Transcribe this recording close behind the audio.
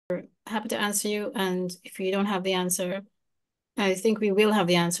happy to answer you. And if you don't have the answer, I think we will have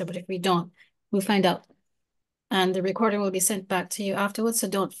the answer, but if we don't, we'll find out. And the recording will be sent back to you afterwards, so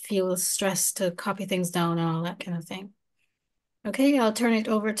don't feel stressed to copy things down and all that kind of thing. Okay, I'll turn it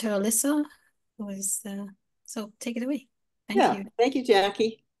over to Alyssa, who is so take it away. Thank Yeah, you. thank you,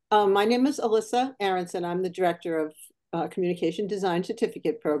 Jackie. My name is Alyssa Aronson. I'm the director of Communication Design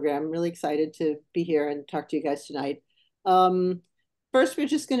Certificate Program. I'm really excited to be here and talk to you guys tonight. First, we're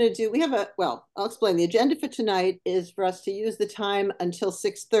just going to do, well, I'll explain. The agenda for tonight is for us to use the time until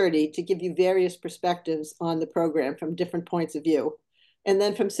 6:30 to give you various perspectives on the program from different points of view. And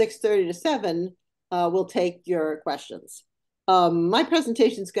then from 6:30 to 7, we'll take your questions. My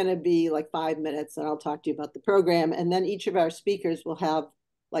presentation is going to be like 5 minutes, and I'll talk to you about the program. And then each of our speakers will have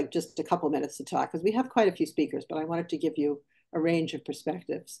like just a couple minutes to talk, because we have quite a few speakers, but I wanted to give you a range of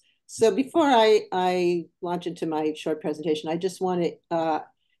perspectives. So before I launch into my short presentation, I just want to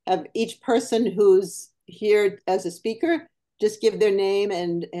have each person who's here as a speaker just give their name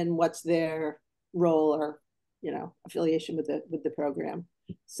and what's their role or affiliation with the program.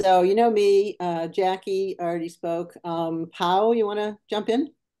 So you know me, Jackie already spoke. Pao, you want to jump in?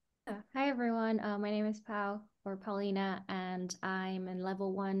 Hi everyone, my name is Pau or Paulina, and I'm in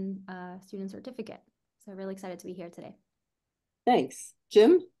level 1 student certificate. So really excited to be here today. Thanks.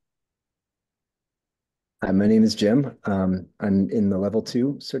 Jim? Hi, my name is Jim. I'm in the level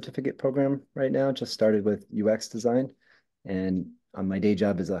 2 certificate program right now, just started with UX design, and my day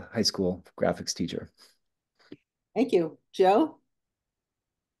job is a high school graphics teacher. Thank you. Joe?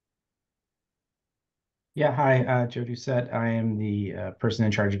 Yeah, hi, Joe Doucette. I am the person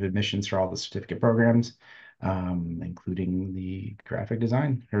in charge of admissions for all the certificate programs, including the graphic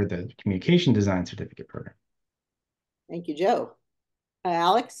design or the communication design certificate program. Thank you, Joe.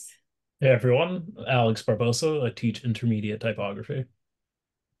 Alex? Hey everyone, Alex Barbosa. I teach intermediate typography.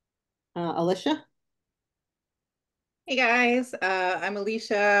 Alicia? Hey guys, I'm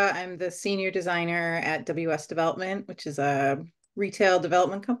Alicia. I'm the senior designer at WS Development, which is a retail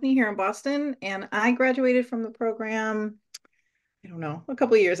development company here in Boston. And I graduated from the program, I don't know, a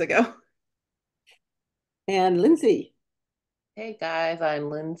couple of years ago. And Lindsay? Hey guys, I'm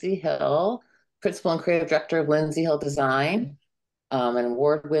Lindsay Hill, Principal and Creative Director of Lindsay Hill Design, an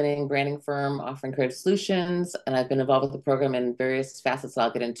award-winning branding firm offering creative solutions. And I've been involved with the program in various facets that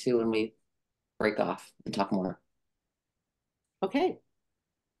I'll get into when we break off and talk more. Okay.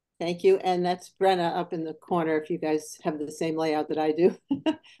 Thank you. And that's Brenna up in the corner, if you guys have the same layout that I do,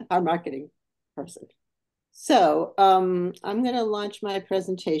 our marketing person. So I'm going to launch my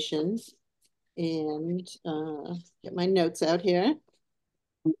presentation and get my notes out here.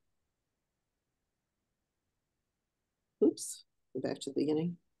 Oops, go back to the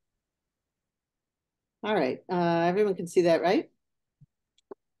beginning. All right, everyone can see that, right?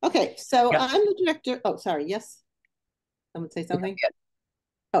 Okay, so Yep. I'm the director. Oh, sorry, yes? Someone say something? Yep.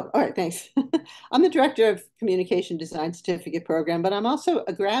 Oh, all right, thanks. I'm the director of Communication Design Certificate Program, but I'm also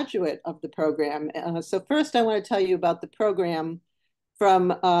a graduate of the program. So first I want to tell you about the program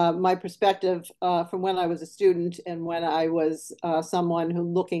from my perspective from when I was a student and when I was someone who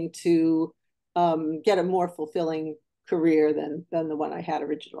looking to get a more fulfilling career than the one I had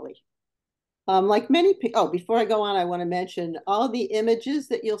originally. Like many people, before I go on, I want to mention all the images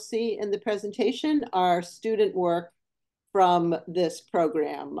that you'll see in the presentation are student work from this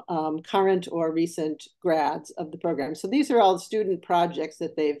program, current or recent grads of the program. So these are all student projects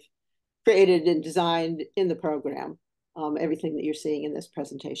that they've created and designed in the program, everything that you're seeing in this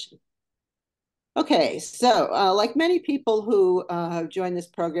presentation. Okay, so like many people who joined this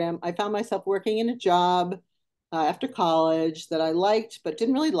program, I found myself working in a job after college that I liked but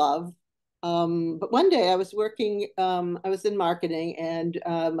didn't really love. But one day I was working, I was in marketing, and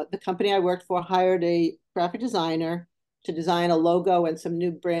the company I worked for hired a graphic designer to design a logo and some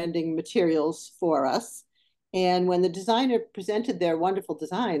new branding materials for us. And when the designer presented their wonderful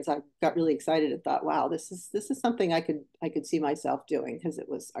designs, I got really excited and thought, wow, this is something I could see myself doing, because it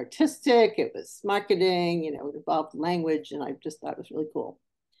was artistic, it was marketing, it involved language, and I just thought it was really cool.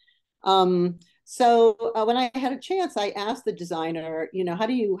 So when I had a chance, I asked the designer, how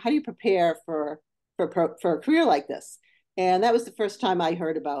do you prepare for a career like this? And that was the first time I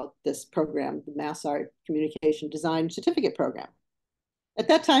heard about this program, the MassArt Communication Design Certificate Program. At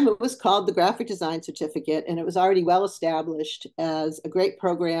that time, it was called the Graphic Design Certificate, and it was already well established as a great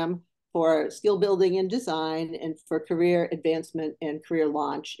program for skill building in design and for career advancement and career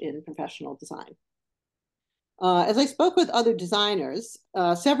launch in professional design. As I spoke with other designers,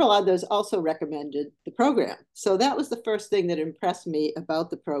 several others also recommended the program. So that was the first thing that impressed me about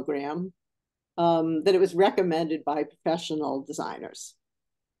the program, that it was recommended by professional designers.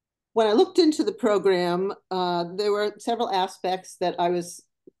 when I looked into the program, there were several aspects that I was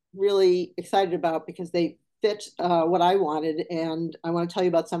really excited about because they fit what I wanted. And I want to tell you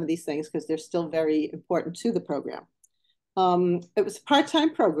about some of these things because they're still very important to the program. It was a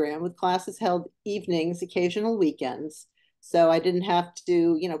part-time program with classes held evenings, occasional weekends. So I didn't have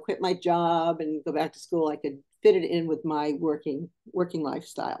to, quit my job and go back to school. I could fit it in with my working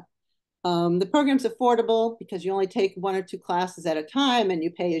lifestyle. The program's affordable because you only take 1 or 2 classes at a time and you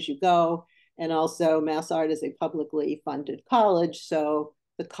pay as you go. And also MassArt is a publicly funded college, so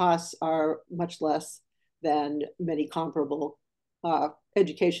the costs are much less than many comparable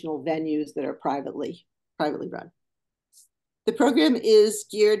educational venues that are privately run. The program is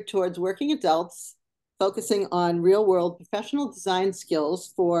geared towards working adults, focusing on real-world professional design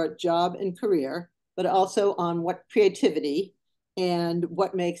skills for job and career, but also on what creativity and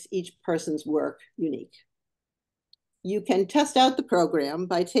what makes each person's work unique. You can test out the program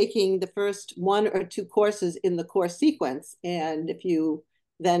by taking the first 1 or 2 courses in the course sequence. And if you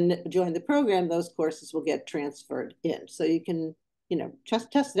then join the program, those courses will get transferred in. So you can,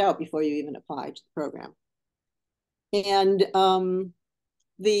 just test it out before you even apply to the program. And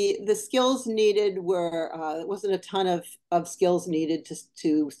the skills needed were, there wasn't a ton of skills needed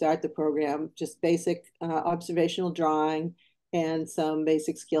to start the program, just basic observational drawing and some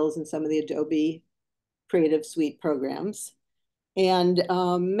basic skills in some of the Adobe Creative Suite programs. And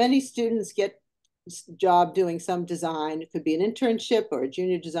many students get a job doing some design. It could be an internship or a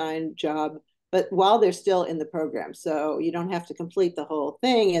junior design job, but while they're still in the program. So you don't have to complete the whole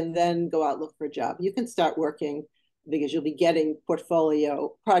thing and then go out look for a job. You can start working because you'll be getting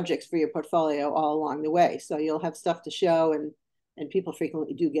portfolio projects for your portfolio all along the way. So you'll have stuff to show, and people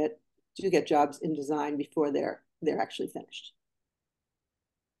frequently do get jobs in design before they're actually finished.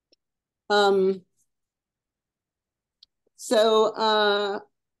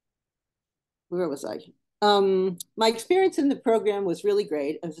 Where was I? My experience in the program was really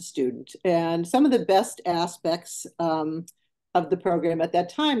great as a student, and some of the best aspects of the program at that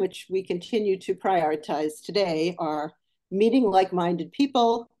time, which we continue to prioritize today, are meeting like-minded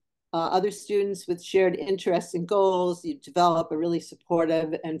people, other students with shared interests and goals. You develop a really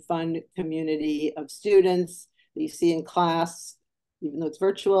supportive and fun community of students that you see in class. Even though it's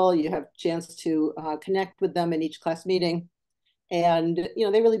virtual, you have a chance to connect with them in each class meeting. And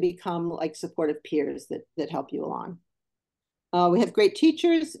they really become like supportive peers that help you along. We have great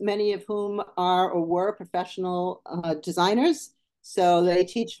teachers, many of whom are or were professional designers. So they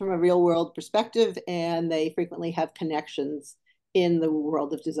teach from a real world perspective, and they frequently have connections in the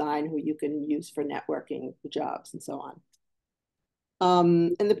world of design who you can use for networking jobs and so on.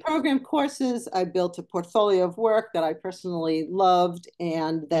 In the program courses, I built a portfolio of work that I personally loved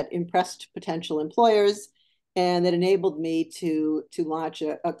and that impressed potential employers, and that enabled me to launch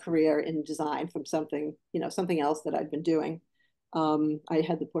a career in design from something else that I'd been doing. I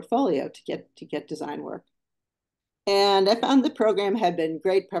had the portfolio to get design work. And I found the program had been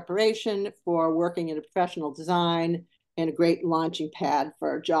great preparation for working in a professional design and a great launching pad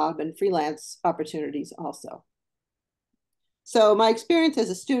for job and freelance opportunities also. So my experience as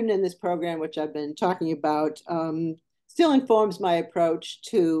a student in this program, which I've been talking about, still informs my approach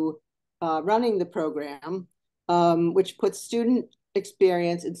to running the program, which puts student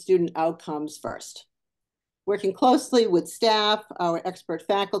experience and student outcomes first. Working closely with staff, our expert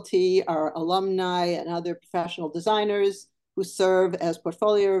faculty, our alumni, and other professional designers who serve as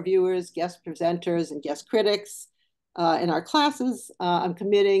portfolio reviewers, guest presenters, and guest critics in our classes, I'm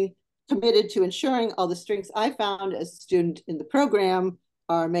committed to ensuring all the strengths I found as a student in the program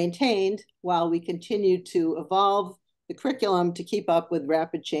are maintained while we continue to evolve the curriculum to keep up with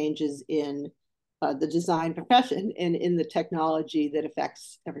rapid changes in the design profession and in the technology that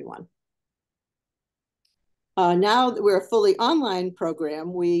affects everyone. Now that we're a fully online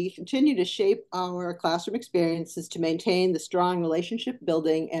program, we continue to shape our classroom experiences to maintain the strong relationship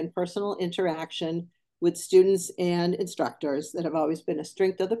building and personal interaction with students and instructors that have always been a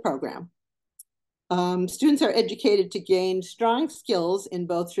strength of the program. Students are educated to gain strong skills in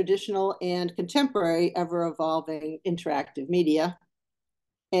both traditional and contemporary, ever-evolving interactive media.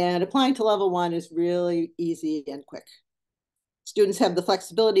 And applying to level 1 is really easy and quick. Students have the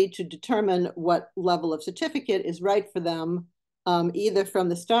flexibility to determine what level of certificate is right for them, either from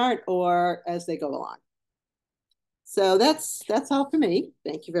the start or as they go along. So that's all for me.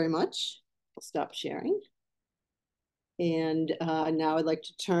 Thank you very much. I'll stop sharing. And now I'd like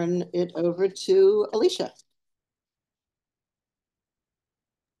to turn it over to Alicia.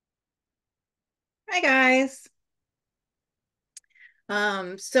 Hi, guys.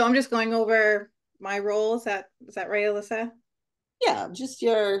 So I'm just going over my role. Is that right, Alyssa? Yeah, just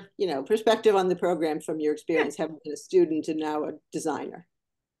your, perspective on the program from your experience having been a student and now a designer.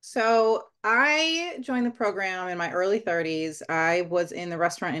 So I joined the program in my early 30s. I was in the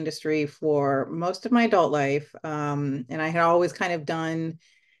restaurant industry for most of my adult life. And I had always kind of done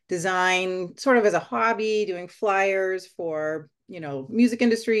design sort of as a hobby, doing flyers for, music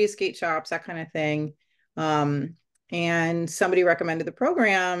industry, skate shops, that kind of thing. Um, and somebody recommended the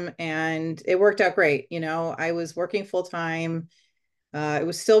program and it worked out great. I was working full time. It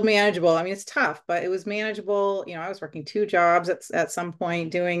was still manageable. I mean, it's tough, but it was manageable. I was working two jobs at some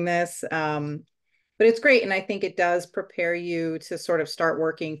point doing this. But it's great. And I think it does prepare you to sort of start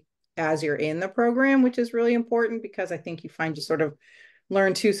working as you're in the program, which is really important because I think you find you sort of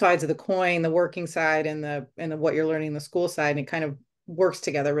learn two sides of the coin, the working side and the what you're learning in the school side, and it kind of works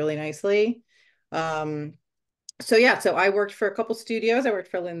together really nicely. Um, so yeah, so I worked for a couple studios. I worked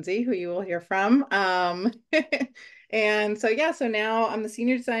for Lindsay, who you will hear from. And so yeah, so now I'm the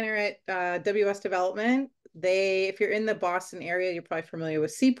senior designer at WS Development. If you're in the Boston area, you're probably familiar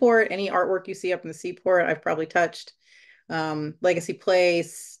with Seaport. Any artwork you see up in the Seaport, I've probably touched. Legacy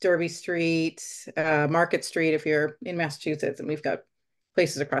Place, Derby Street, Market Street, if you're in Massachusetts, and we've got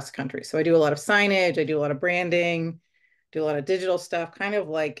places across the country. So I do a lot of signage, I do a lot of branding, do a lot of digital stuff, kind of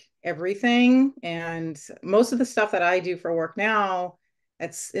like everything. And most of the stuff that I do for work now,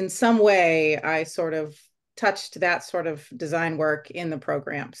 it's in some way I sort of touched that sort of design work in the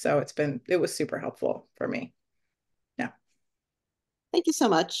program. So it was super helpful for me. Yeah. Thank you so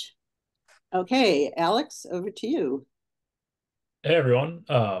much. Okay, Alex, over to you. Hey everyone.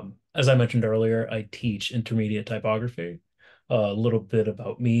 As I mentioned earlier, I teach intermediate typography. A little bit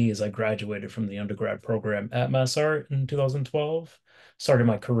about me is I graduated from the undergrad program at MassArt in 2012. Started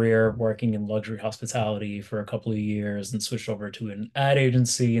my career working in luxury hospitality for a couple of years and switched over to an ad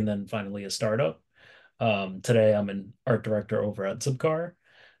agency and then finally a startup. Today I'm an art director over at Zipcar.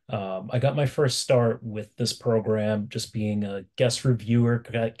 I got my first start with this program just being a guest reviewer,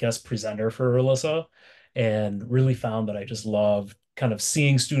 guest presenter for Alyssa, and really found that I just loved kind of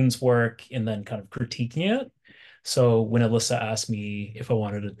seeing students work and then kind of critiquing it. So when Alyssa asked me if I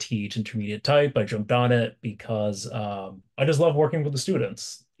wanted to teach intermediate type, I jumped on it because I just love working with the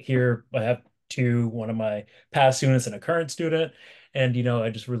students. Here I have two, one of my past students and a current student. And, I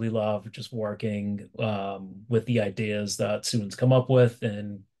just really love just working with the ideas that students come up with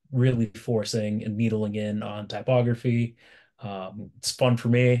and really forcing and needling in on typography. It's fun for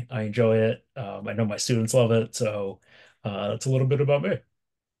me. I enjoy it. I know my students love it. So that's a little bit about me.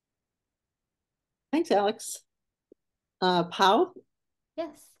 Thanks, Alex. Pau?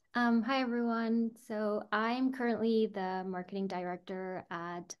 Yes. Hi, everyone. So I'm currently the marketing director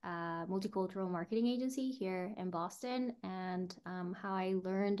at a multicultural marketing agency here in Boston. And how I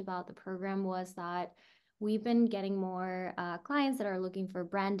learned about the program was that we've been getting more clients that are looking for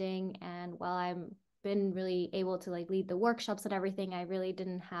branding. And while I'm been really able to like lead the workshops and everything, I really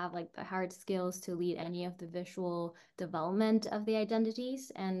didn't have like the hard skills to lead any of the visual development of the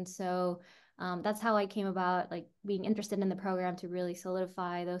identities. And so that's how I came about like being interested in the program to really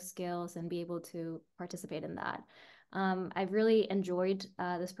solidify those skills and be able to participate in that. I've really enjoyed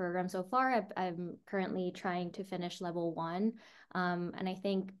this program so far. I'm currently trying to finish level 1. And I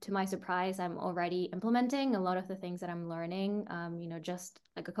think to my surprise, I'm already implementing a lot of the things that I'm learning. Just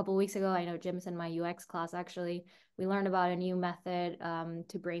like a couple of weeks ago, I know Jim's in my UX class actually, we learned about a new method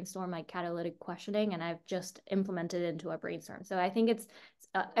to brainstorm like catalytic questioning, and I've just implemented it into a brainstorm. So I think it's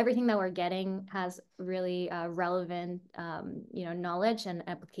everything that we're getting has really relevant, knowledge and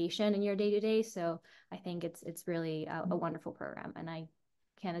application in your day-to-day. So I think it's really a wonderful program, and I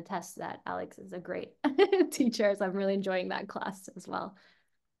can attest that Alex is a great teacher. So I'm really enjoying that class as well.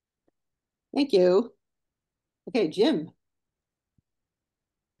 Thank you. Okay, Jim.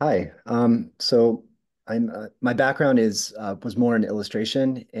 Hi. So I'm my background is was more in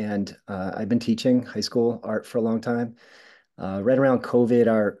illustration, and I've been teaching high school art for a long time. Right around COVID,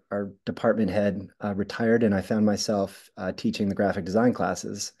 our department head retired, and I found myself teaching the graphic design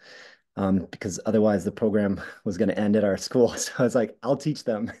classes because otherwise the program was going to end at our school. So I was like, I'll teach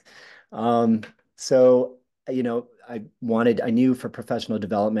them. Um, so, I knew for professional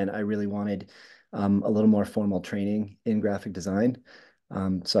development, I really wanted a little more formal training in graphic design.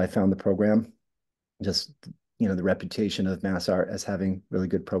 So I found the program, just, the reputation of MassArt as having really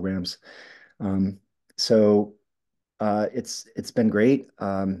good programs. Um, so it's been great.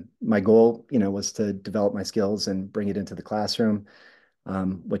 My goal, was to develop my skills and bring it into the classroom,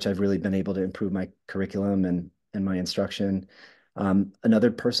 which I've really been able to improve my curriculum and my instruction.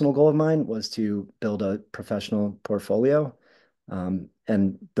 Another personal goal of mine was to build a professional portfolio.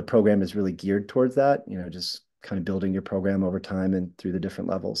 And the program is really geared towards that, just kind of building your program over time and through the different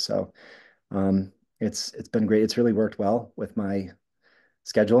levels. So it's been great. It's really worked well with my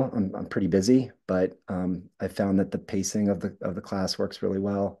schedule. I'm pretty busy, but I found that the pacing of the class works really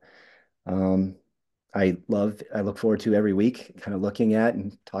well. I look forward to every week kind of looking at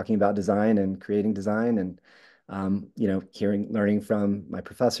and talking about design and creating design and learning from my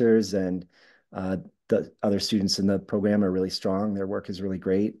professors, and the other students in the program are really strong. Their work is really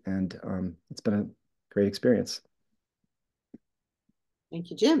great, and it's been a great experience. Thank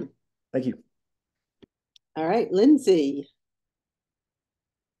you, Jim. Thank you. All right, Lindsay.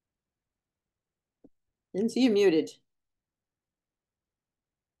 Lindsay, you're muted.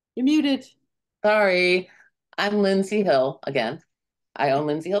 You're muted. Sorry, I'm Lindsay Hill again. I own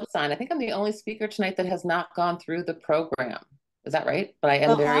Lindsay Hill Design. I think I'm the only speaker tonight that has not gone through the program. Is that right? But I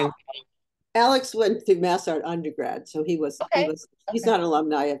am very Alex went through MassArt undergrad, so he's okay. not an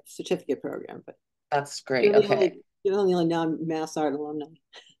alumni of certificate program, but That's great. Okay. You're the only non-MassArt alumni.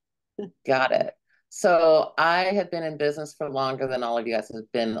 Got it. So I have been in business for longer than all of you guys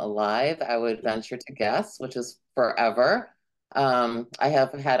have been alive. I would venture to guess, which is forever. I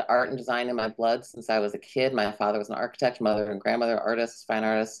have had art and design in my blood since I was a kid. My father was an architect, mother and grandmother, artists, fine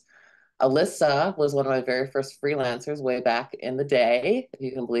artists. Alyssa was one of my very first freelancers way back in the day, if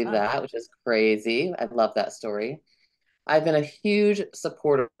you can believe that, which is crazy. I love that story. I've been a huge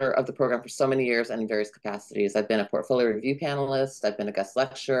supporter of the program for so many years and in various capacities. I've been a portfolio review panelist. I've been a guest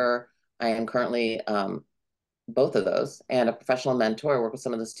lecturer. I am currently both of those, and a professional mentor. I work with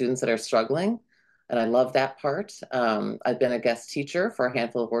some of the students that are struggling, and I love that part. I've been a guest teacher for a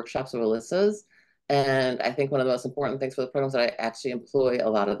handful of workshops of Alyssa's, and I think one of the most important things for the program is that I actually employ a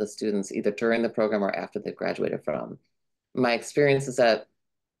lot of the students either during the program or after they've graduated from. My experience is that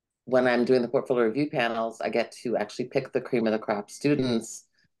when I'm doing the portfolio review panels, I get to actually pick the cream of the crop students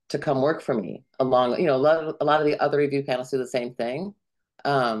to come work for me along, a lot of the other review panels do the same thing.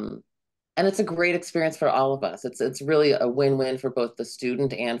 And it's a great experience for all of us. It's really a win-win for both the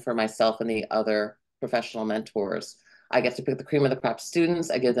student and for myself and the other professional mentors. I get to pick the cream of the crop students.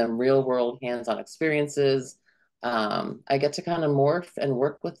 I give them real world hands-on experiences. I get to kind of morph and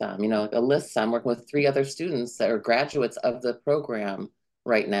work with them. Alyssa, I'm working with 3 other students that are graduates of the program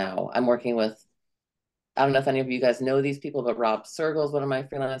right now. I'm working with, I don't know if any of you guys know these people, but Rob Sergel is one of my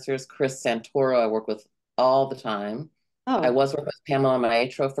freelancers. Chris Santoro, I work with all the time. I was working with Pamela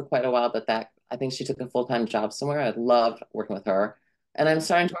Maestro for quite a while, but I think she took a full-time job somewhere. I love working with her. And I'm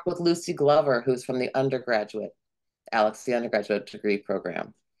starting to work with Lucy Glover, who's from the undergraduate degree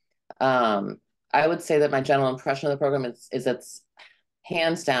program. I would say that my general impression of the program is it's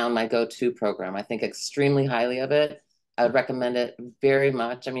hands down my go-to program. I think extremely highly of it. I would recommend it very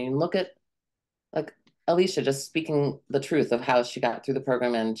much. I mean, look at like Alicia just speaking the truth of how she got through the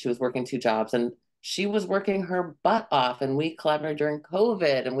program, and she was working 2 jobs, and she was working her butt off, and we collaborated during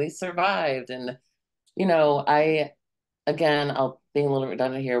COVID and we survived. And, I'll being a little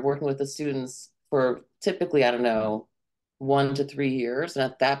redundant here, working with the students for typically, I don't know, 1 to 3 years. And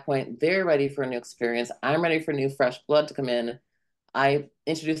at that point, they're ready for a new experience. I'm ready for new fresh blood to come in. I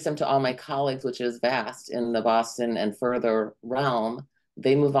introduce them to all my colleagues, which is vast in the Boston and further realm.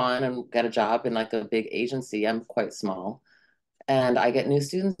 They move on and get a job in like a big agency. I'm quite small. And I get new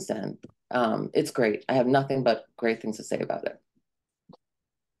students in. It's great. I have nothing but great things to say about it.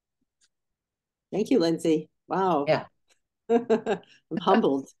 Thank you, Lindsay. Wow. Yeah. I'm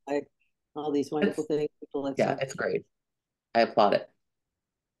humbled by all these wonderful things people have said. It's great. I applaud it.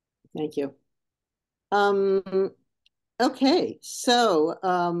 Thank you. Okay, so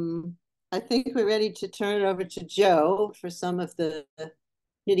I think we're ready to turn it over to Joe for some of the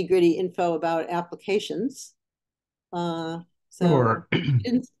nitty-gritty info about applications. Sure.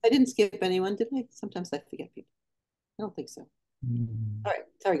 I didn't skip anyone, did I? Sometimes I forget people. I don't think so. All right,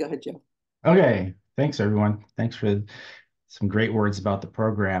 sorry, go ahead, Joe. Okay, thanks everyone. Thanks for some great words about the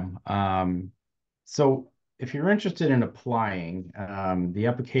program. So if you're interested in applying, the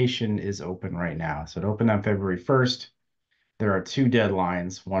application is open right now. So it opened on February 1st. There are 2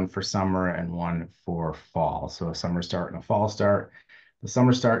 deadlines, one for summer and one for fall. So a summer start and a fall start. The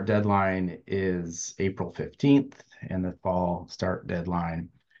summer start deadline is April 15th, and the fall start deadline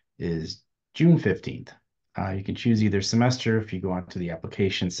is June 15th. You can choose either semester. If you go onto the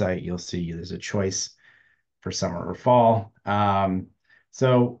application site, you'll see there's a choice for summer or fall. Obviously,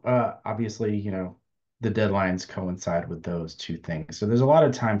 the deadlines coincide with those 2 things. So there's a lot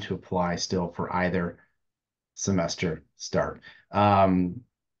of time to apply still for either semester start. It's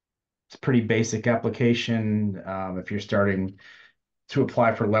a pretty basic application. If you're starting to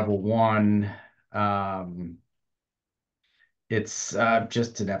apply for level 1, it's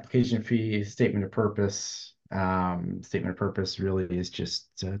just an application fee, statement of purpose, Statement of purpose really is just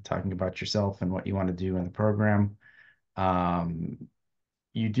talking about yourself and what you want to do in the program.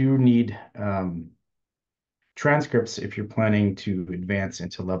 You do need transcripts if you're planning to advance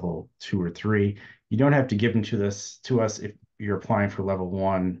into level 2 or 3. You don't have to give them to us if you're applying for level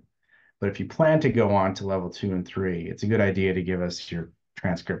 1. But if you plan to go on to level 2 and 3, it's a good idea to give us your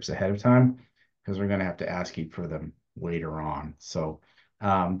transcripts ahead of time because we're going to have to ask you for them later on. So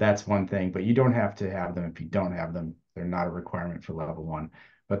that's one thing, but you don't have to have them if you don't have them. They're not a requirement for level 1,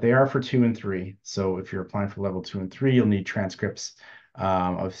 but they are for 2 and 3. So if you're applying for level 2 and 3, you'll need transcripts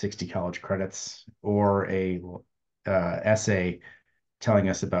of 60 college credits or a essay telling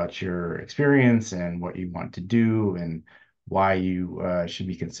us about your experience and what you want to do and why you should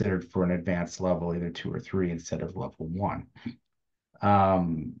be considered for an advanced level, either 2 or 3 instead of level 1.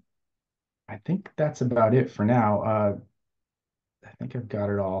 I think that's about it for now. I think I've got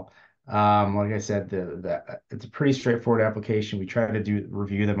it all. Like I said, it's a pretty straightforward application. We try to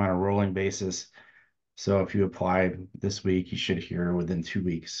review them on a rolling basis. So if you apply this week, you should hear within 2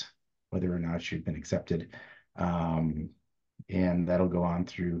 weeks whether or not you've been accepted. And that'll go on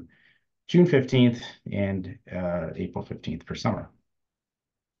through June 15th and April 15th for summer.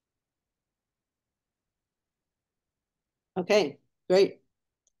 Okay, great.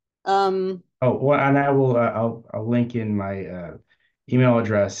 Oh, well, and I will I'll link in my email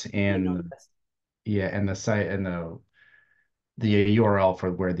address and yeah, and the site and the URL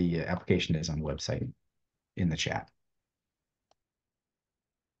for where the application is on the website in the chat.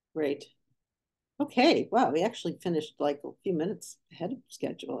 Great. Okay, wow, we actually finished like a few minutes ahead of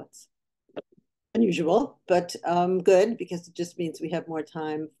schedule. It's unusual, but good because it just means we have more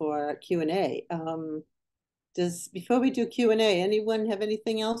time for Q&A. Before we do Q&A, anyone have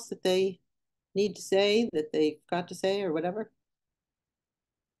anything else that they need to say, that they forgot to say or whatever?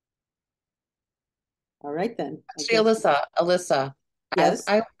 All right then. Actually, Alyssa, yes.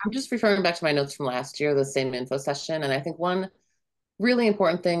 I'm just referring back to my notes from last year, the same info session, and I think one really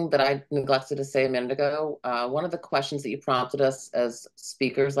important thing that I neglected to say a minute ago, one of the questions that you prompted us as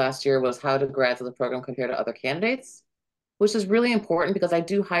speakers last year was how to graduate the program compare to other candidates, which is really important because I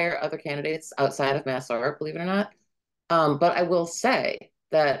do hire other candidates outside of MassArt, believe it or not. But I will say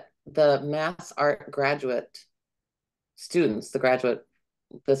that the MassArt graduate students, this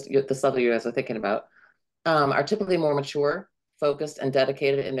level you guys are thinking about, are typically more mature, focused, and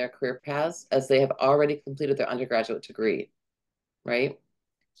dedicated in their career paths as they have already completed their undergraduate degree, right?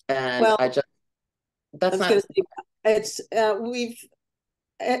 And well, that's not.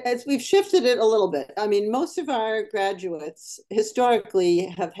 We've shifted it a little bit. I mean, most of our graduates historically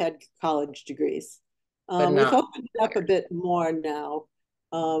have had college degrees. We've opened it up a bit more now,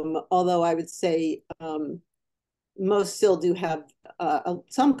 although I would say most still do have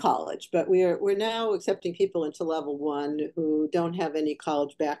some college, but we're now accepting people into level 1 who don't have any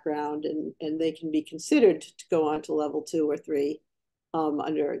college background, and they can be considered to go on to level 2 or 3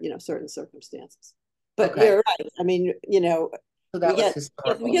 under certain circumstances. But okay. You're right. I mean, so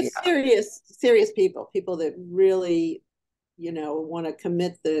we get serious people that really want to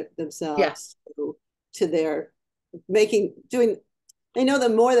commit themselves to their doing. They know the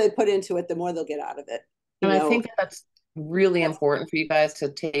more they put into it, the more they'll get out of it. And I think that's really important for you guys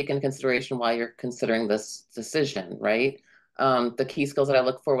to take into consideration while you're considering this decision, right? The key skills that I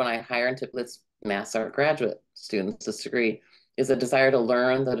look for when I hire into MassArt graduate students this degree is a desire to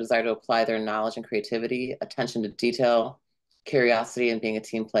learn, the desire to apply their knowledge and creativity, attention to detail, curiosity, and being a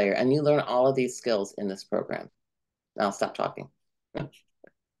team player. And you learn all of these skills in this program. Now I'll stop talking.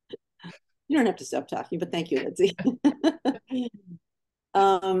 You don't have to stop talking, but thank you, Lindsay.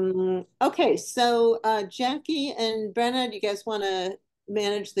 Okay, so Jackie and Brenna, do you guys want to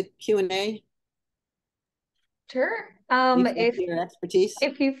manage the Q&A? Sure. Your expertise.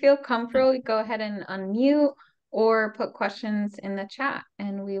 If you feel comfortable, go ahead and unmute or put questions in the chat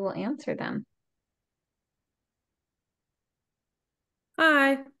and we will answer them.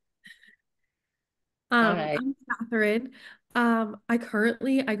 Hi. Hi. I'm Catherine. I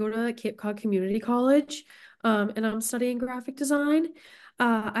go to Cape Cod Community College, and I'm studying graphic design.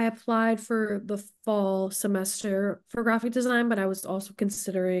 I applied for the fall semester for graphic design, but I was also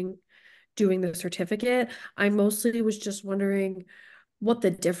considering doing the certificate. I mostly was just wondering what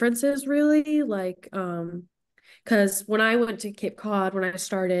the difference is really, like, because when I went to Cape Cod, when I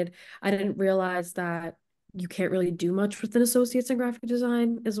started, I didn't realize that you can't really do much with an associate's in graphic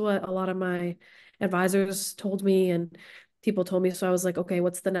design, is what a lot of my advisors told me and people told me. So I was like, okay,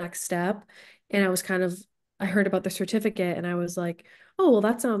 what's the next step? And I heard about the certificate and I was like, oh, well,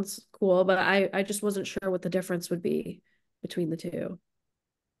 that sounds cool. But I just wasn't sure what the difference would be between the two.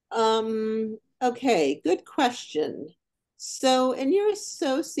 Okay, good question. So in your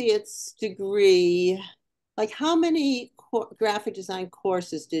associate's degree, like how many graphic design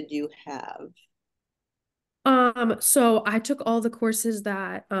courses did you have? So I took all the courses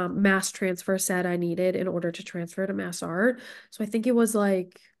that mass transfer said I needed in order to transfer to MassArt. So I think it was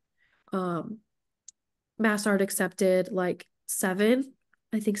like um MassArt accepted like seven,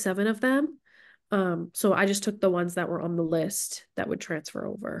 I think seven of them. So I just took the ones that were on the list that would transfer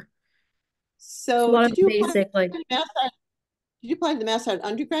over. So a So lot of basic, like, did you apply to the MassArt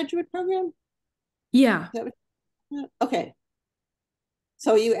undergraduate program? yeah. Okay.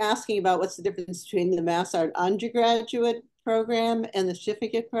 So are you asking about what's the difference between the MassArt undergraduate program and the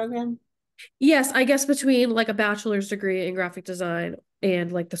certificate program? Yes, I guess between like a bachelor's degree in graphic design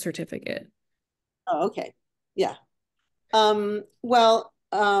and like the certificate. Oh, okay. Yeah. Well,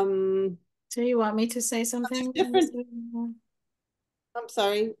 Do you want me to say something? different. I'm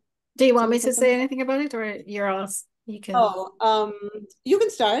sorry. Do you want me to say anything about it, or you're all you can? Oh, you can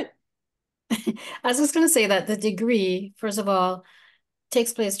start. I was just going to say that the degree, first of all,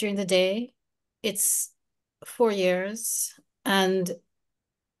 takes place during the day. It's 4 years, and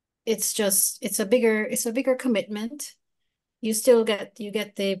it's a bigger commitment. You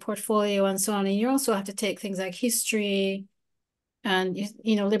get the portfolio and so on, and you also have to take things like history and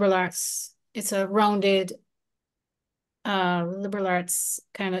liberal arts. It's a rounded liberal arts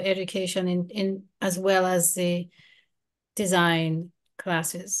kind of education in as well as the design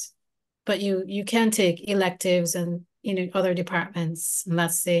classes. But you can take electives and other departments, and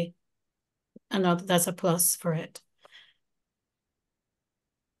that's a plus for it.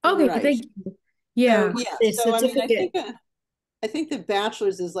 Okay, Right. thank you. Yeah. So, yeah. The So I mean, certificate. I think the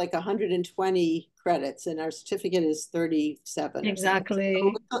bachelor's is like 120 credits, and our certificate is 37 or something.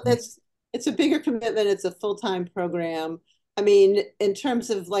 Exactly. So it's a bigger commitment. It's a full-time program. I mean, in terms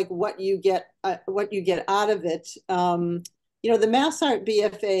of like what you get out of it, the MassArt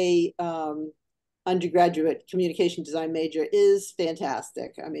BFA undergraduate communication design major is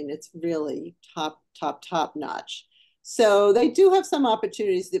fantastic. I mean, it's really top notch. So they do have some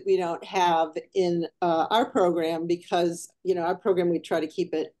opportunities that we don't have in our program because, our program, we try to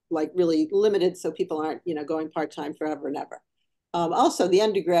keep it like really limited so people aren't, going part-time forever and ever. Also, the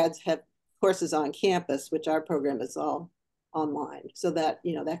undergrads have courses on campus, which our program is all online. So that,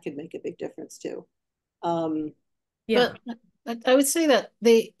 that could make a big difference too. Yeah. But I would say that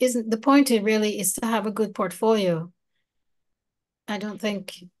the point really is to have a good portfolio. I don't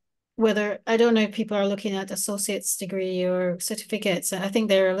know if people are looking at associate's degree or certificates. I think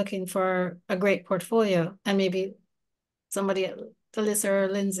they're looking for a great portfolio, and maybe somebody, Alyssa or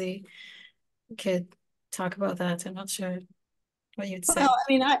Lindsay, could talk about that. I'm not sure what you'd say. Well,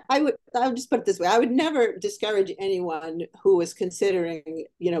 I mean, I would just put it this way. I would never discourage anyone who is considering,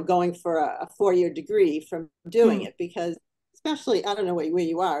 going for a 4-year degree from doing it because especially, I don't know where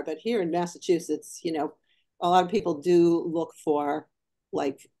you are, but here in Massachusetts, a lot of people do look for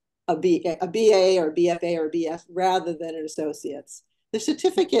like a BA or BFA or BS rather than an associate's. The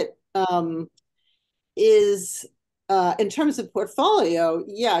certificate is in terms of portfolio,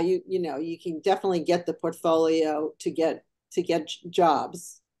 yeah, you can definitely get the portfolio to get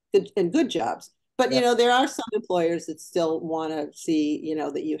jobs, good jobs. But there are some employers that still want to see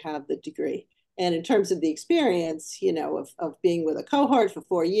that you have the degree. And in terms of the experience, of being with a cohort for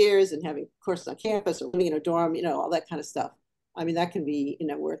 4 years and having courses on campus or living in a dorm, all that kind of stuff. I mean, that can be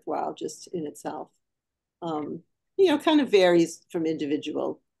worthwhile just in itself. Kind of varies from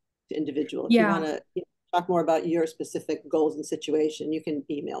individual to individual. If you want to talk more about your specific goals and situation, you can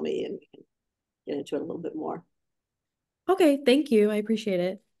email me and we can get into it a little bit more. Okay, thank you. I appreciate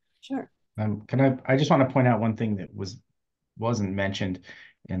it. Sure. I just want to point out one thing that wasn't mentioned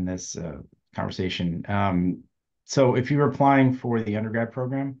in this conversation. So if you're applying for the undergrad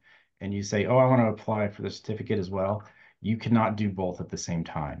program and you say, oh, I want to apply for the certificate as well, you cannot do both at the same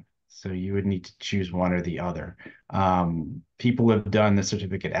time. So you would need to choose one or the other. People have done the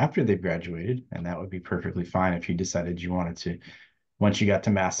certificate after they've graduated, and that would be perfectly fine if you decided you wanted to, once you got to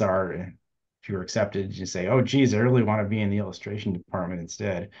MassArt, if you were accepted, you say, oh, geez, I really want to be in the illustration department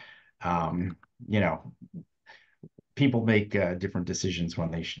instead. People make different decisions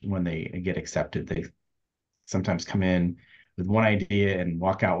when they get accepted. They sometimes come in with one idea and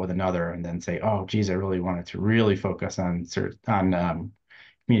walk out with another, and then say, "Oh, geez, I really wanted to really focus on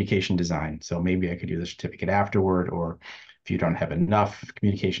communication design. So maybe I could do the certificate afterward, or if you don't have enough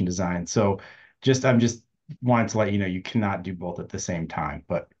communication design." So I'm just wanted to let you know you cannot do both at the same time,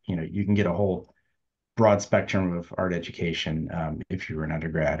 but you can get a whole broad spectrum of art education if you were an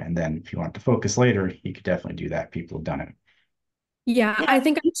undergrad. And then if you want to focus later, you could definitely do that. People have done it. Yeah, Yeah. I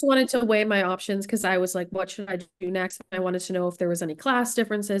think I just wanted to weigh my options because I was like, what should I do next? I wanted to know if there was any class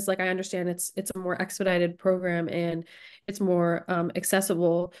differences. Like I understand it's a more expedited program and it's more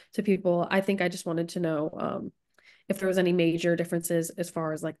accessible to people. I think I just wanted to know if there was any major differences as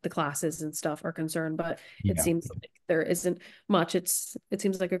far as like the classes and stuff are concerned, but it Yeah. seems like there isn't much. It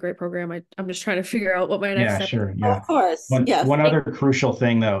seems like a great program. I'm just trying to figure out what my next Yeah, step is. sure. Oh, Yeah. of course. One, Yes. one other crucial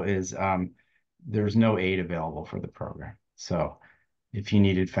thing though is there's no aid available for the program. So if you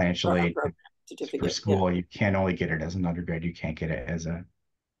needed financial aid Program for certificate. Yeah. school, you can only get it as an undergrad. You can't get it as a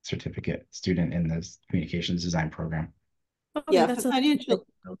certificate student in the communications design program. Okay, Yeah, that's for financial.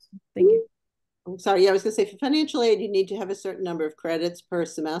 thank you. I'm sorry. Yeah, I was going to say for financial aid, you need to have a certain number of credits per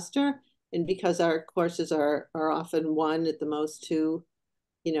semester, and because our courses are often one at the most two,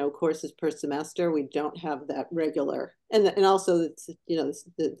 courses per semester, we don't have that regular, and also it's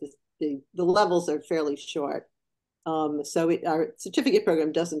the levels are fairly short. So our certificate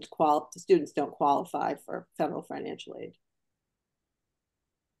program doesn't qualify. The students don't qualify for federal financial aid.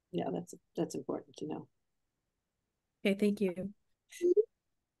 Yeah, that's important to know. Okay, thank you.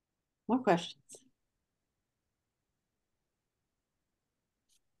 More questions?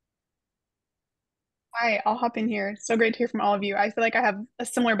 Hi, I'll hop in here. It's so great to hear from all of you. I feel like I have a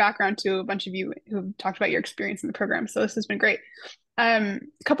similar background to a bunch of you who've talked about your experience in the program, so this has been great. A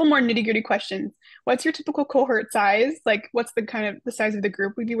couple more nitty-gritty questions. What's your typical cohort size? Like, what's the size of the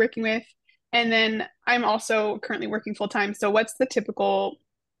group we'd be working with? And then I'm also currently working full time, so what's the typical,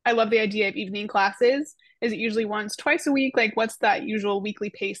 I love the idea of evening classes. Is it usually once, twice a week? Like, what's that usual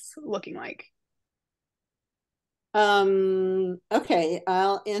weekly pace looking like? Okay,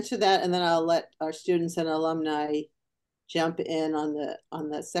 I'll answer that, and then I'll let our students and alumni jump in on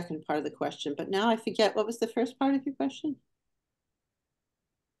the second part of the question. But now I forget, what was the first part of your question?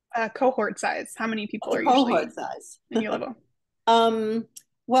 Cohort size. How many people are Cohort usually size in your level?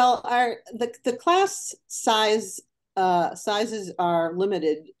 Well, the class sizes are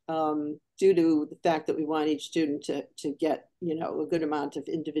limited due to the fact that we want each student to get a good amount of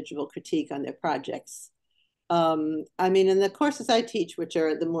individual critique on their projects. I mean, in the courses I teach, which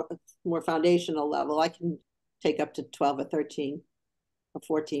are the more foundational level, I can take up to 12 or 13 or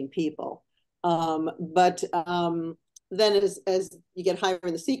 14 people. But then as you get higher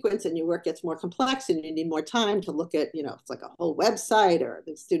in the sequence and your work gets more complex and you need more time to look at, it's like a whole website, or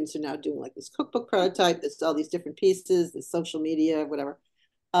the students are now doing like this cookbook prototype, there's all these different pieces, the social media, whatever.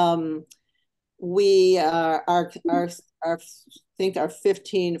 We think our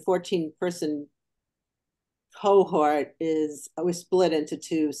 15, 14 person cohort we're split into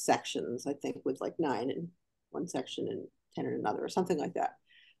two sections, I think, with like 9 in one section and 10 in another, or something like that.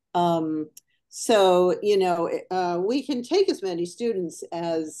 So we can take as many students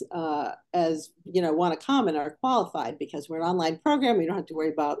as want to come and are qualified, because we're an online program. We don't have to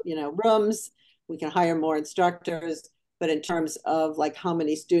worry about rooms. We can hire more instructors. But in terms of like how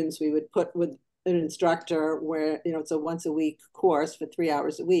many students we would put with an instructor, where it's a once a week course for 3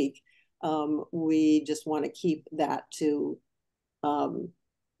 hours a week, we just want to keep that to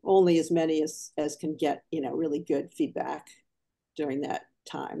only as many as can get really good feedback during that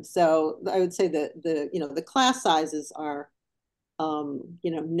time. So I would say that the class sizes are 9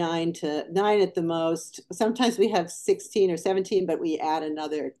 at the most. Sometimes we have 16 or 17, but we add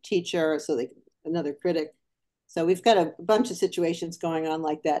another teacher, so another critic. So we've got a bunch of situations going on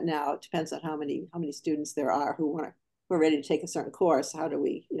like that now. It depends on how many students there are who are ready to take a certain course. How do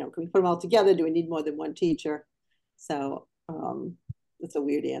we, can we put them all together? Do we need more than one teacher? So it's a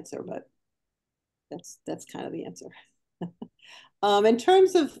weird answer, but that's kind of the answer. In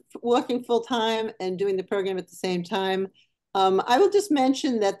terms of working full time and doing the program at the same time, I will just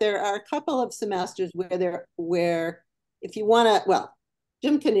mention that there are a couple of semesters where if you want to, well,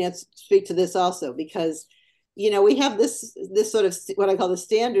 Jim can speak to this also, because we have this sort of what I call the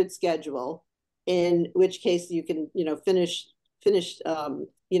standard schedule, in which case you can finish at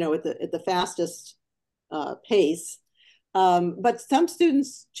the fastest pace. But some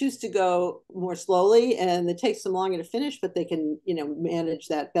students choose to go more slowly, and it takes them longer to finish, but they can manage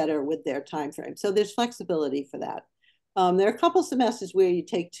that better with their time frame. So there's flexibility for that. There are a couple semesters where you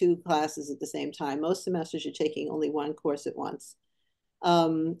take 2 classes at the same time. Most semesters you're taking only 1 course at once.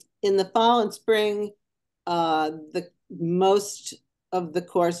 In the fall and spring, the most of the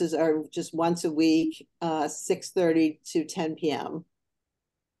courses are just once a week, 6:30 to 10 p.m.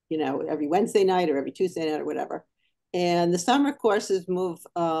 Every Wednesday night or every Tuesday night or whatever. And the summer courses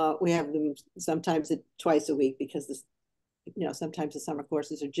we have them sometimes twice a week, because sometimes the summer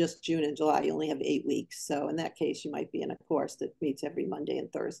courses are just June and July. You only have 8 weeks. So in that case, you might be in a course that meets every Monday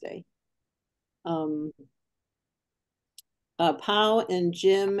and Thursday. Pau and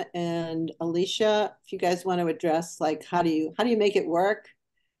Jim and Alicia, if you guys want to address, like, how do you make it work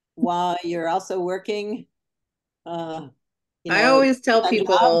while you're also working? I always tell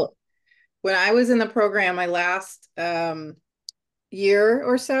people when I was in the program, my last year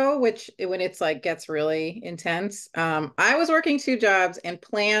or so, which when it's like gets really intense, I was working 2 jobs and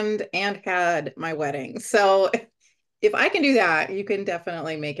planned and had my wedding. So if I can do that, you can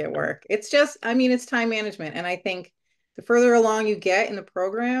definitely make it work. It's just, I mean, it's time management. And I think the further along you get in the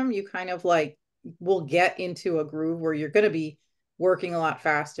program, you kind of like will get into a groove where you're going to be working a lot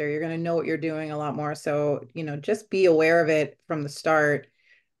faster. You're going to know what you're doing a lot more. So, just be aware of it from the start.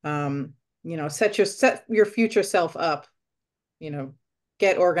 Set your future self up,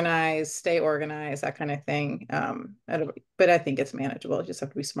 get organized, stay organized, that kind of thing. But I think it's manageable. You just have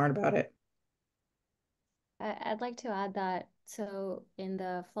to be smart about it. I'd like to add that, so in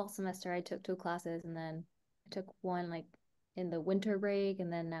the fall semester, I took 2 classes, and then I took one like in the winter break,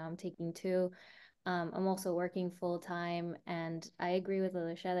 and then now I'm taking 2. I'm also working full time, and I agree with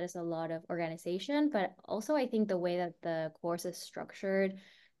Alicia that it's a lot of organization, but also I think the way that the course is structured,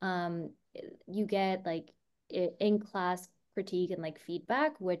 you get like in class critique and like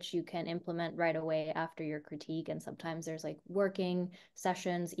feedback, which you can implement right away after your critique. And sometimes there's like working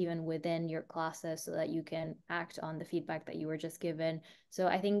sessions even within your classes so that you can act on the feedback that you were just given. So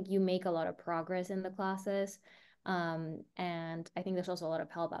I think you make a lot of progress in the classes. And I think there's also a lot of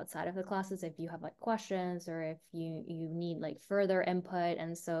help outside of the classes if you have like questions or if you need like further input.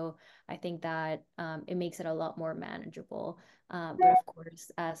 And so I think that it makes it a lot more manageable. But of course,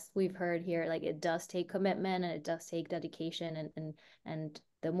 as we've heard here, like it does take commitment and it does take dedication, and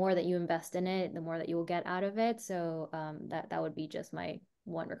the more that you invest in it, the more that you will get out of it. So that would be just my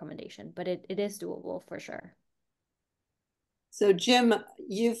one recommendation, but it is doable for sure. So Jim,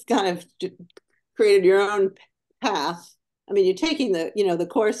 you've kind of created your own path. I mean, you're taking the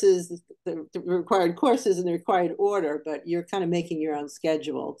courses, the required courses in the required order, but you're kind of making your own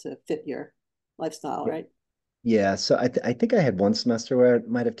schedule to fit your lifestyle, right? Yeah, so I think I had one semester where I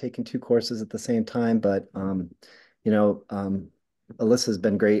might have taken 2 courses at the same time, but you know, Alyssa's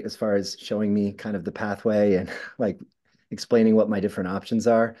been great as far as showing me kind of the pathway and like explaining what my different options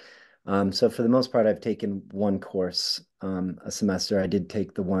are. So for the most part, I've taken one course a semester. I did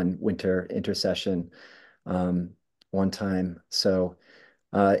take the one winter intersession one time. So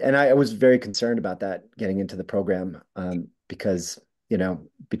and I was very concerned about that getting into the program because,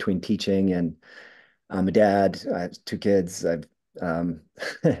 between teaching and I'm a dad. I have 2 kids. Um,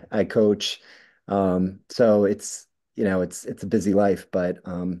 I coach. So it's a busy life, but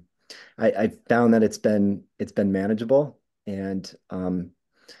I found that it's been manageable, and I'm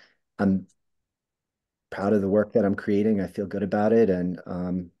proud of the work that I'm creating. I feel good about it, and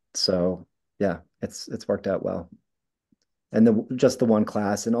so yeah, it's worked out well. And just the one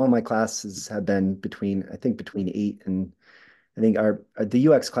class, and all my classes have been between 8 and I think the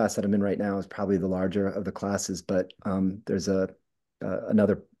UX class that I'm in right now is probably the larger of the classes, but there's a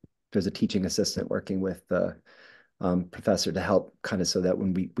teaching assistant working with the professor to help kind of so that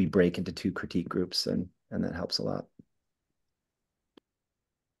when we break into 2 critique groups, and that helps a lot.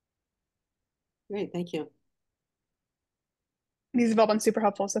 Great, thank you. These have all been super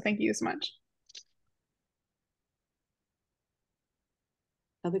helpful, so thank you so much.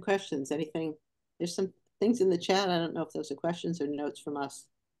 Other questions? Anything? There's some things in the chat. I don't know if those are questions or notes from us.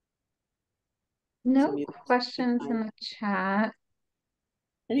 No questions in the chat.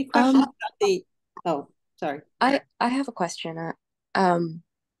 Any questions about the? Oh, sorry. I have a question.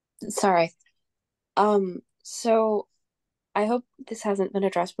 Sorry. So I hope this hasn't been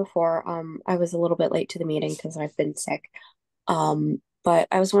addressed before. I was a little bit late to the meeting because I've been sick. But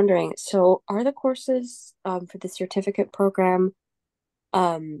I was wondering, so are the courses for the certificate program,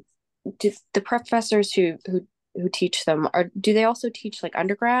 do the professors who teach them, do they also teach like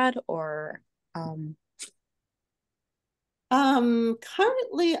undergrad or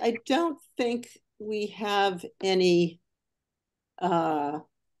Currently I don't think we have any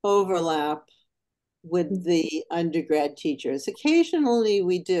overlap with the undergrad teachers. Occasionally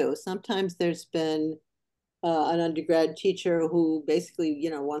we do. Sometimes there's been an undergrad teacher who basically,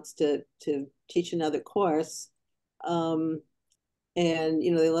 wants to teach another course. And,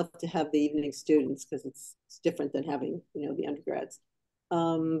 they love to have the evening students because it's different than having, the undergrads.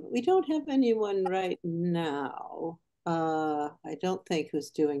 We don't have anyone right now. I don't think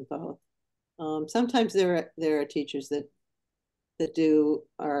who's doing both. Sometimes there are teachers that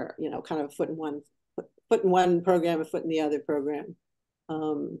are kind of foot in one program, a foot in the other program.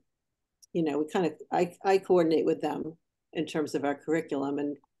 We kind of I coordinate with them in terms of our curriculum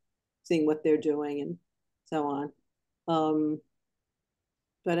and seeing what they're doing and so on.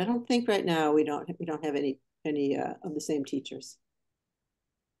 But I don't think right now we don't have any of the same teachers.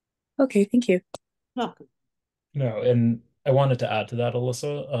 Okay, thank you. Welcome. No, and I wanted to add to that,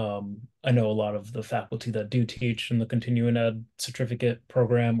 Alyssa. I know a lot of the faculty that do teach in the continuing ed certificate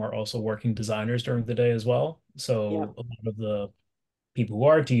program are also working designers during the day as well. So Yeah. a lot of the people who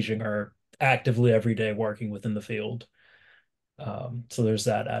are teaching are actively every day working within the field. So there's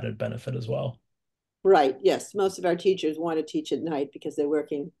that added benefit as well. Right. Yes. Most of our teachers want to teach at night because they're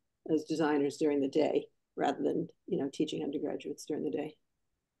working as designers during the day rather than, teaching undergraduates during the day.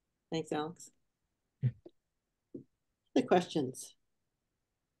 Thanks, Alex. The questions.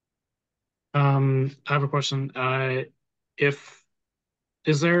 I have a question. If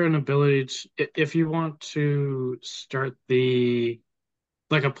is there an ability if you want to start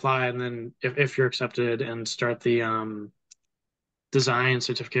apply and then if you're accepted and start the design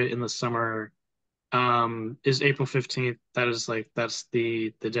certificate in the summer, is April 15th, that's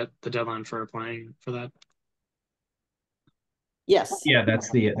the deadline for applying for that? Yes. Yeah, that's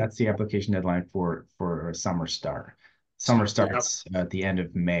the application deadline for a summer start. Summer starts at the end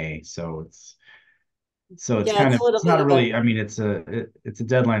of May, so it's Yeah, kind it's of a little it's not bit of really. I mean, it's a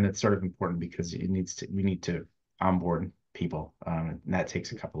deadline that's sort of important because we need to onboard people, and that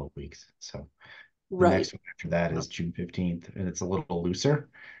takes a couple of weeks. So the Right. next one after that is June 15th, and it's a little looser.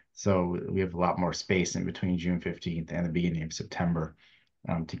 So we have a lot more space in between June 15th and the beginning of September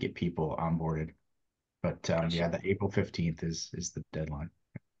to get people onboarded. But yeah, the April 15th is the deadline.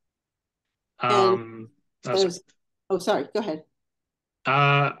 And oh, sorry, go ahead.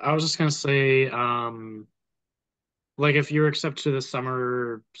 I was just gonna say, like if you're accepted to the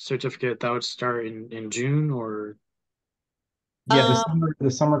summer certificate, that would start in June, or Yeah,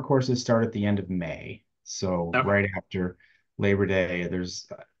 the summer courses start at the end of May. So right after Labor Day, there's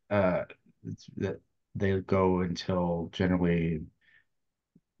that they go until generally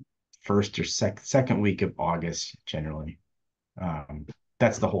first or second week of August generally.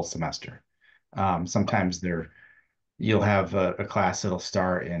 That's the whole semester. Sometimes you'll have a class that'll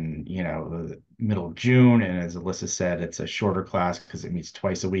start in the middle of June, and as Alyssa said, it's a shorter class because it meets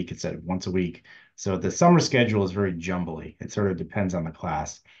twice a week instead of once a week. So the summer schedule is very jumbly. It sort of depends on the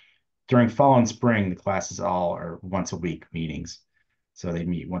class. During fall and spring, the classes all are once a week meetings. So they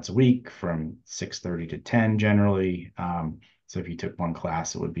meet once a week from 6:30 to 10 generally. So if you took one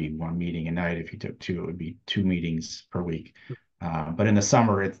class, it would be one meeting a night. If you took two, it would be two meetings per week. But in the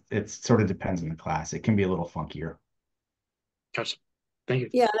summer, it sort of depends on the class. It can be a little funkier. Gotcha. Thank you.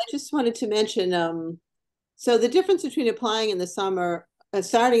 Yeah, I just wanted to mention, so the difference between applying in the summer,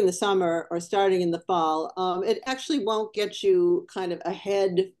 starting in the summer or starting in the fall, it actually won't get you kind of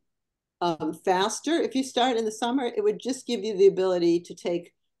ahead faster if you start in the summer. It would just give you the ability to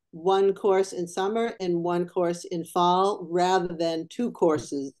take one course in summer and one course in fall rather than two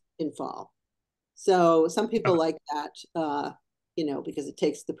courses in fall. So some people like that, because it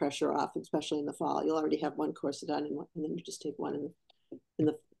takes the pressure off, especially in the fall. You'll already have one course done, and then you just take one in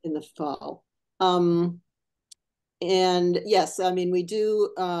the fall. And yes, I mean, we do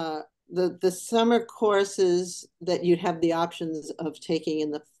the summer courses that you'd have the options of taking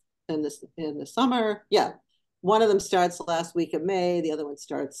in the summer. Yeah, one of them starts last week of May, the other one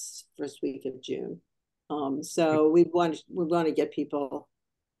starts first week of June. So we want to get people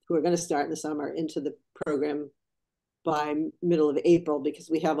who are going to start in the summer into the program by middle of April, because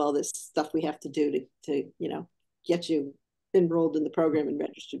we have all this stuff we have to do to get you enrolled in the program and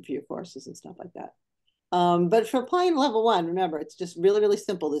registered for your courses and stuff like that. But for applying level one, remember, it's just really, really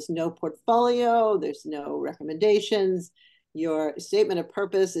simple. There's no portfolio, there's no recommendations. Your statement of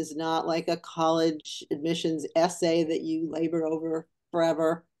purpose is not like a college admissions essay that you labor over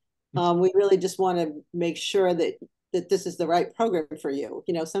forever. We really just want to make sure that this is the right program for you.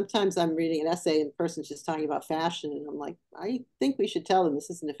 Sometimes I'm reading an essay and the person's just talking about fashion, and I'm like, I think we should tell them this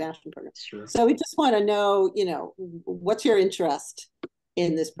isn't a fashion program. Sure. So we just want to know, what's your interest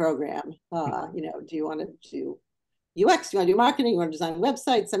in this program? Do you want to do UX? Do you want to do marketing? You want to design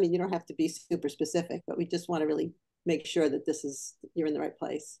websites? I mean, you don't have to be super specific, but we just want to really make sure that you're in the right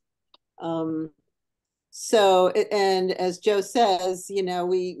place. So, and as Joe says,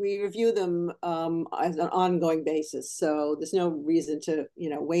 we review them as an ongoing basis. So there's no reason to,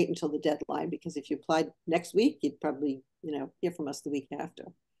 wait until the deadline, because if you applied next week, you'd probably, hear from us the week after.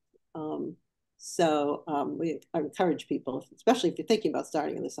 We encourage people, especially if you're thinking about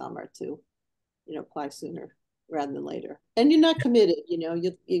starting in the summer, to, apply sooner rather than later. And you're not committed,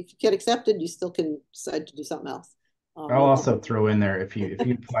 if you get accepted, you still can decide to do something else. I'll also throw in there, if you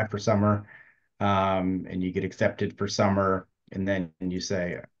apply for summer, and you get accepted for summer, and then you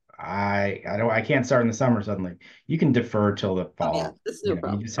say, I can't start in the summer suddenly. You can defer till the fall. Yeah, that's no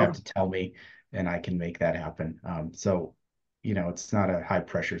problem. You just have to tell me and I can make that happen. So, it's not a high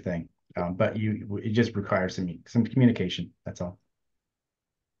pressure thing. But it just requires some communication. That's all.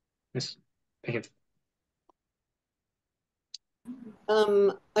 Yes. Thank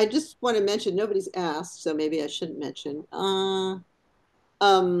you. I just want to mention, nobody's asked, so maybe I shouldn't mention.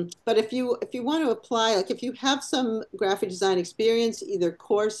 But if you want to apply, like if you have some graphic design experience, either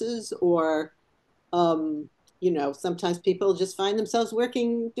courses or, sometimes people just find themselves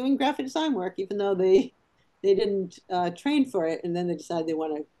doing graphic design work, even though they didn't train for it, and then they decide they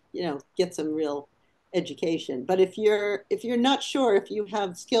want to, get some real education. But if you're not sure if you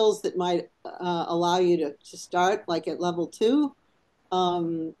have skills that might allow you to start like at level 2,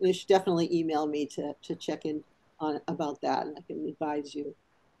 you should definitely email me to check in on about that, and I can advise you.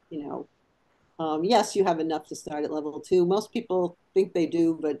 Yes, you have enough to start at level 2. Most people think they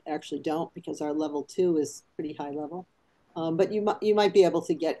do, but actually don't, because our level 2 is pretty high level. But you might be able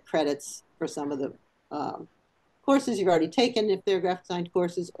to get credits for some of the courses you've already taken if they're graphic design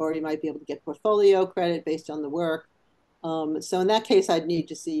courses, or you might be able to get portfolio credit based on the work. So in that case, I'd need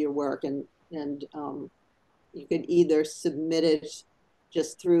to see your work, and you could either submit it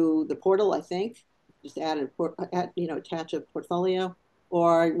just through the portal, I think, just attach a portfolio,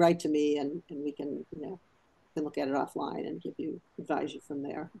 or write to me, and we can, can look at it offline and advise you from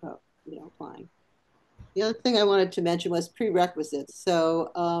there about, applying. The other thing I wanted to mention was prerequisites.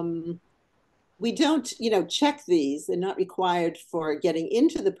 So we don't, check these. They're not required for getting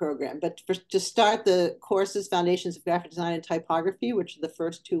into the program, but to start the courses, Foundations of Graphic Design and Typography, which are the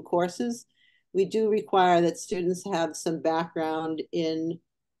first 2 courses, we do require that students have some background in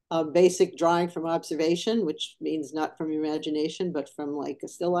basic drawing from observation, which means not from your imagination, but from like a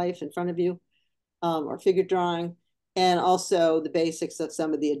still life in front of you, or figure drawing, and also the basics of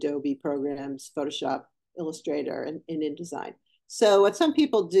some of the Adobe programs, Photoshop, Illustrator, and InDesign. So what some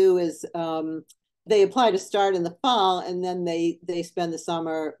people do is they apply to start in the fall, and then they spend the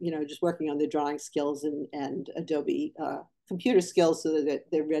summer, just working on their drawing skills and Adobe computer skills, so that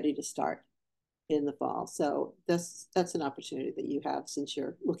they're ready to start in the fall. So that's an opportunity that you have since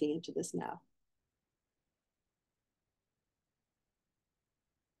you're looking into this now.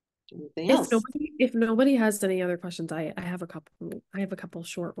 Anything else? If nobody has any other questions, I have a couple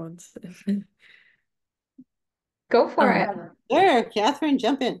short ones. Go for it. Sure, Catherine,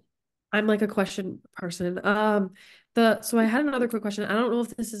 jump in. I'm like a question person. So I had another quick question. I don't know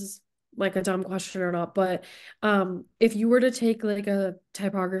if this is like a dumb question or not, but if you were to take like a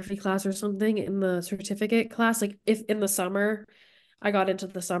typography class or something in the certificate class, like if in the summer I got into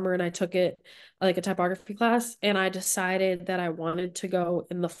the summer and I took it like a typography class, and I decided that I wanted to go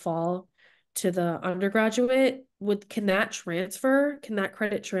in the fall to the undergraduate, can that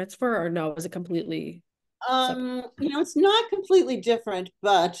credit transfer, or no, is it completely it's not completely different,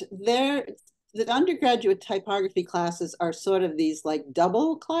 but the undergraduate typography classes are sort of these like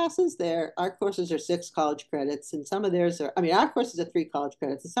double classes. Our courses are 6 college credits, and some of theirs are, our courses are 3 college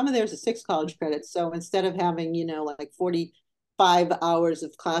credits, and some of theirs are 6 college credits. So instead of having, like 45 hours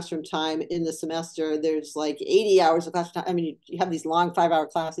of classroom time in the semester, there's like 80 hours of classroom time. You have these long 5-hour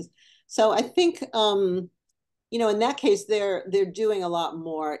classes. So I think, in that case, they're doing a lot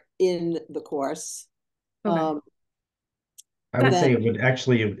more in the course. Okay. I would say it would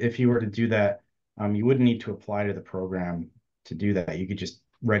actually, if you were to do that, you wouldn't need to apply to the program to do that. You could just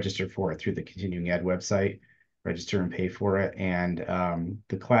register for it through the continuing ed website, register and pay for it. And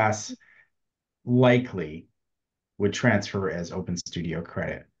the class likely would transfer as Open Studio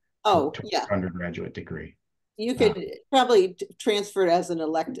credit to yeah, undergraduate degree. You could probably transfer it as an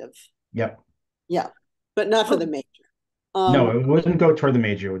elective. Yep. Yeah, but not for the major. No, it wouldn't go toward the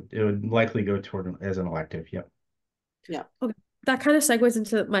major. It would likely go toward as an elective. Yep. Yeah. Okay. That kind of segues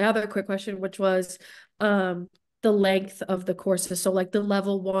into my other quick question, which was the length of the courses. So like the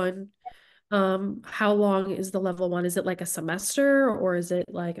level 1, how long is the level 1? Is it like a semester, or is it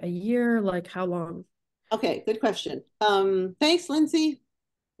like a year? Like how long? Okay, good question. Thanks, Lindsay.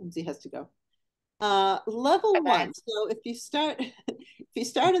 Lindsay has to go. Level 1. So if you start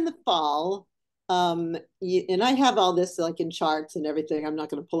in the fall, and I have all this like in charts and everything. I'm not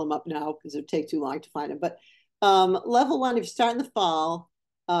going to pull them up now because it would take too long to find them. But level 1, if you start in the fall,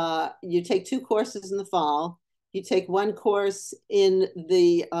 you take 2 courses in the fall. You take 1 course in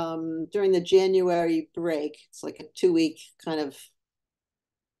the during the January break. It's like a 2-week kind of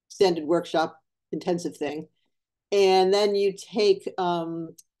extended workshop intensive thing. And then you take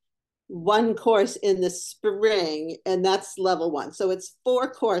 1 course in the spring, and that's level 1. So it's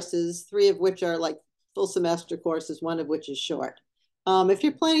 4 courses, 3 of which are like full semester courses, 1 of which is short. If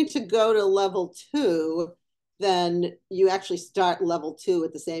you're planning to go to level 2, then you actually start level 2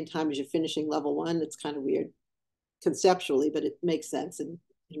 at the same time as you're finishing level 1. It's kind of weird conceptually, but it makes sense in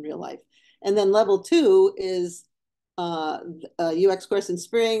real life. And then level 2 is a UX course in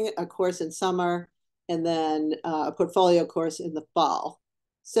spring, a course in summer, and then a portfolio course in the fall.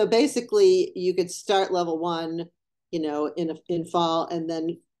 So basically, you could start level 1, in fall, and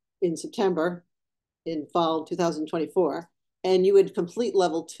then in September, in fall 2024, and you would complete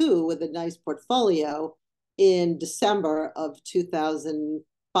level 2 with a nice portfolio in December of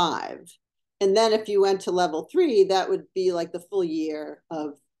 2005. And then if you went to level 3, that would be like the full year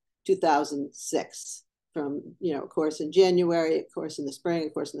of 2006, from, a course in January, a course in the spring, a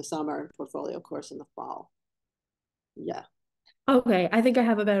course in the summer, portfolio course in the fall. Yeah. Okay, I think I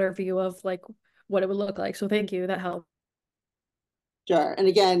have a better view of like what it would look like. So thank you. That helped. Sure. And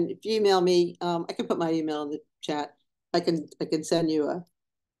again, if you email me, I can put my email in the chat. I can send you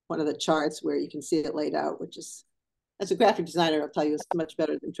one of the charts where you can see it laid out, which is, as a graphic designer, I'll tell you, it's much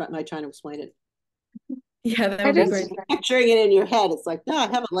better than my trying to explain it. Yeah, that would be great. Picturing it in your head, it's like, no, I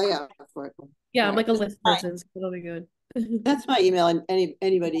have a layout for it. Yeah, All I'm right. like a list person, so that'll be good. That's my email, and any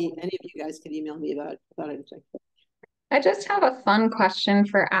of you guys can email me about anything. I just have a fun question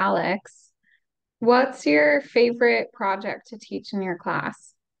for Alex. What's your favorite project to teach in your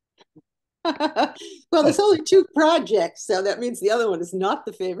class? Well, there's only 2 projects, so that means the other one is not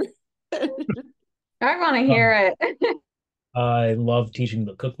the favorite. I want to hear it. I love teaching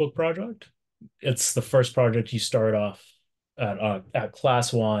the cookbook project. It's the first project you start off at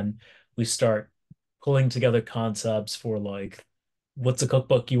class 1. We start pulling together concepts for like what's a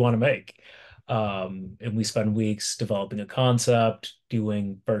cookbook you want to make. And we spend weeks developing a concept,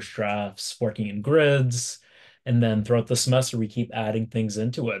 doing first drafts, working in grids, and then throughout the semester we keep adding things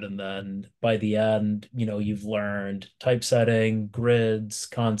into it. And then by the end, you've learned typesetting, grids,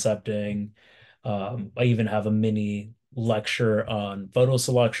 concepting. I even have a mini lecture on photo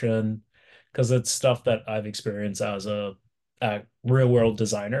selection because it's stuff that I've experienced as a real world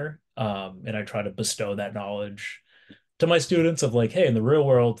designer. And I try to bestow that knowledge to my students of like, hey, in the real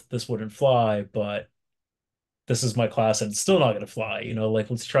world, this wouldn't fly, but this is my class and it's still not going to fly. Like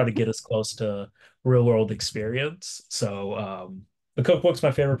let's try to get as close to real world experience. So the cookbook's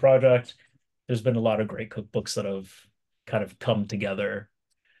my favorite project. There's been a lot of great cookbooks that have kind of come together.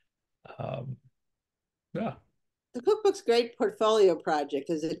 Yeah. The cookbook's great portfolio project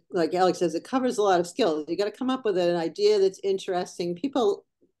because it, like Alex says, it covers a lot of skills. You got to come up with an idea that's interesting. People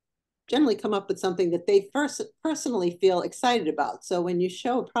generally come up with something that they personally feel excited about. So when you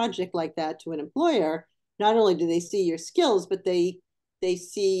show a project like that to an employer, not only do they see your skills, but they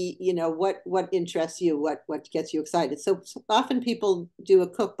see, what interests you, what gets you excited. So often people do a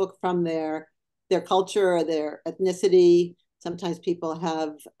cookbook from their culture or their ethnicity. Sometimes people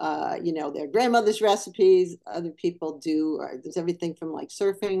have, their grandmother's recipes. Other people do, there's everything from like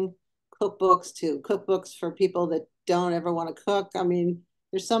surfing cookbooks to cookbooks for people that don't ever want to cook. I mean,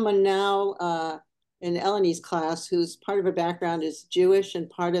 there's someone now in Eleanor's class whose part of her background is Jewish and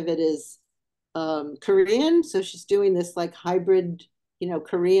part of it is Korean. So she's doing this like hybrid,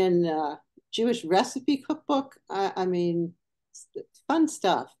 Korean Jewish recipe cookbook. I mean, it's fun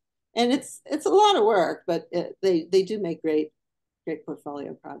stuff. And it's a lot of work, but they do make great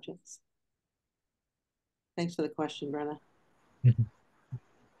portfolio projects. Thanks for the question, Brenna.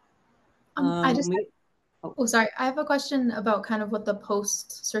 Sorry. I have a question about kind of what the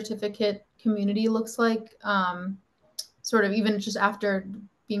post-certificate community looks like. Sort of even just after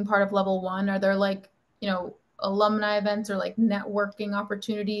being part of level 1, are there like, alumni events or like networking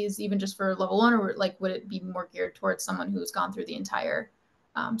opportunities even just for level 1, or like would it be more geared towards someone who's gone through the entire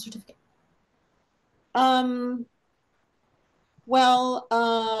certificate? Well,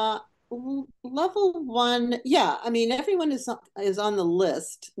 level 1, yeah. I mean, everyone is on the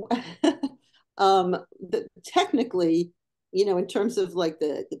list. Technically, in terms of like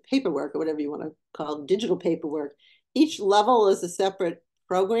the paperwork or whatever you want to call digital paperwork, each level is a separate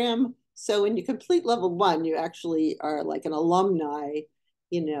program. So when you complete level 1, you actually are like an alumni,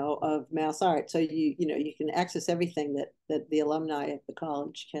 of MassArt. So you can access everything that the alumni at the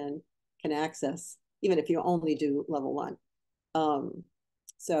college can access, even if you only do level 1.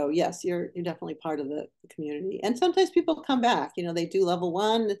 So yes, you're definitely part of the community. And sometimes people come back, they do level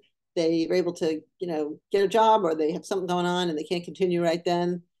 1, they are able to, get a job, or they have something going on and they can't continue right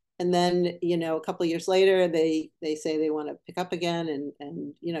then. And then, a couple of years later, they say they want to pick up again,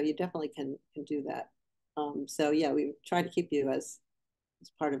 and you definitely can do that. So yeah, we try to keep you as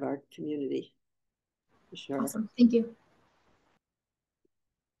part of our community, for sure. Awesome. Thank you.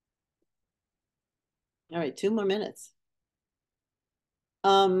 All right, 2 more minutes.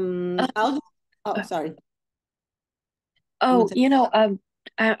 I'll just, oh, sorry. Oh,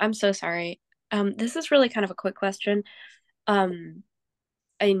 I'm so sorry. This is really kind of a quick question. And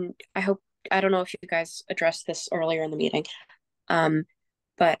I hope, I don't know if you guys addressed this earlier in the meeting.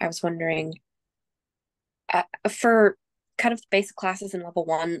 But I was wondering, for kind of the basic classes in level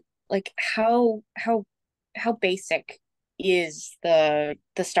 1, like how basic is the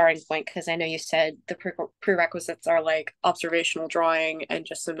starting point? Because I know you said the prerequisites are like observational drawing and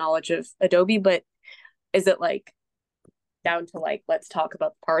just some knowledge of Adobe, but is it like down to like, let's talk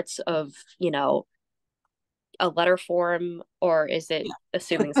about parts of, a letter form, or is it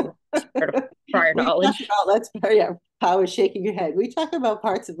assuming some sort of prior knowledge? Yeah, Power is shaking your head. We talk about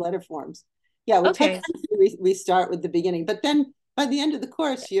parts of letter forms. Yeah, Okay. we start with the beginning, but then by the end of the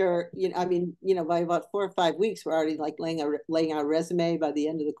course, by about 4 or 5 weeks, we're already like laying out a resume. By the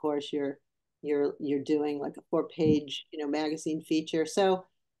end of the course, you're doing like a 4-page, magazine feature. So,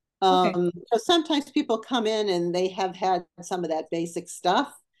 so sometimes people come in and they have had some of that basic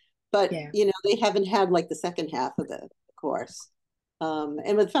stuff, but they haven't had like the second half of the course.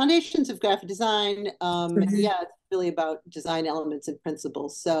 And with foundations of graphic design, yeah, it's really about design elements and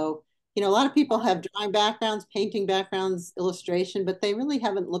principles. So, a lot of people have drawing backgrounds, painting backgrounds, illustration, but they really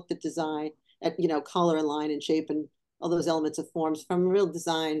haven't looked at design, at, color and line and shape and all those elements of forms from a real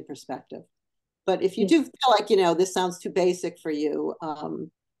design perspective. But if you do feel like, this sounds too basic for you,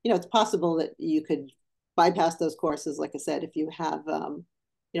 it's possible that you could bypass those courses, like I said, if you have,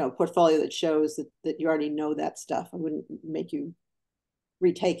 a portfolio that shows that you already know that stuff. I wouldn't make you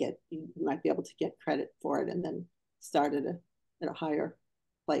retake it. You might be able to get credit for it and then start at a higher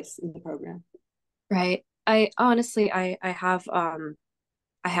place in the program. Right. I honestly, I have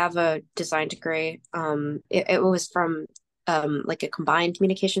a design degree. It was from like a combined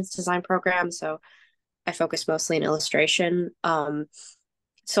communications design program, so I focus mostly in illustration.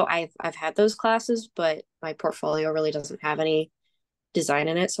 So I've had those classes, but my portfolio really doesn't have any design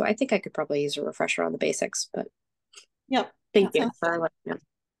in it. So I think I could probably use a refresher on the basics. But yep, thank you for letting me know.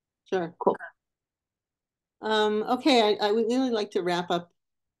 Sure. Cool. Okay, I would really like to wrap up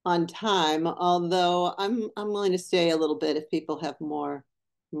on time, although I'm willing to stay a little bit if people have more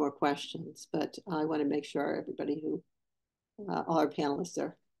questions, but I want to make sure everybody who all our panelists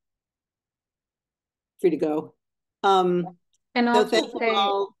are free to go. And I'll so just say,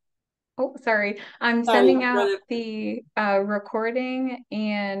 oh, sorry. I'm Sorry, sending out the recording.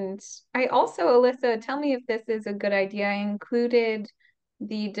 And I also, Alyssa, tell me if this is a good idea. I included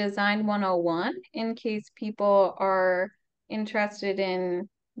the Design 101 in case people are interested in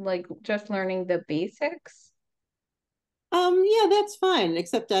like just learning the basics. Yeah, that's fine,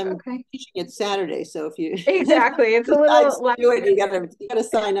 except I'm teaching it Saturday, so if you exactly, it's a little less. You gotta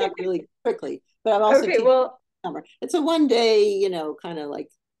sign up really quickly. But I'm also teaching summer. It's a 1-day, kind of like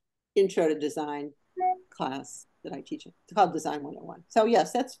intro to design class that I teach. It's called Design 101. So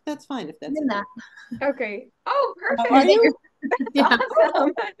yes, that's fine if that's that. Okay. Oh, perfect. Are you?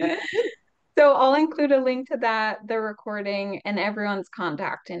 Awesome. So I'll include a link to that, the recording, and everyone's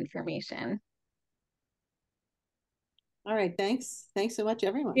contact information. All right, thanks. Thanks so much,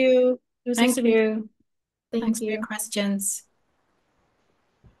 everyone. Thank you. Thank you. Thanks for your questions.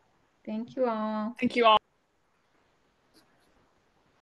 Thank you all. Thank you all.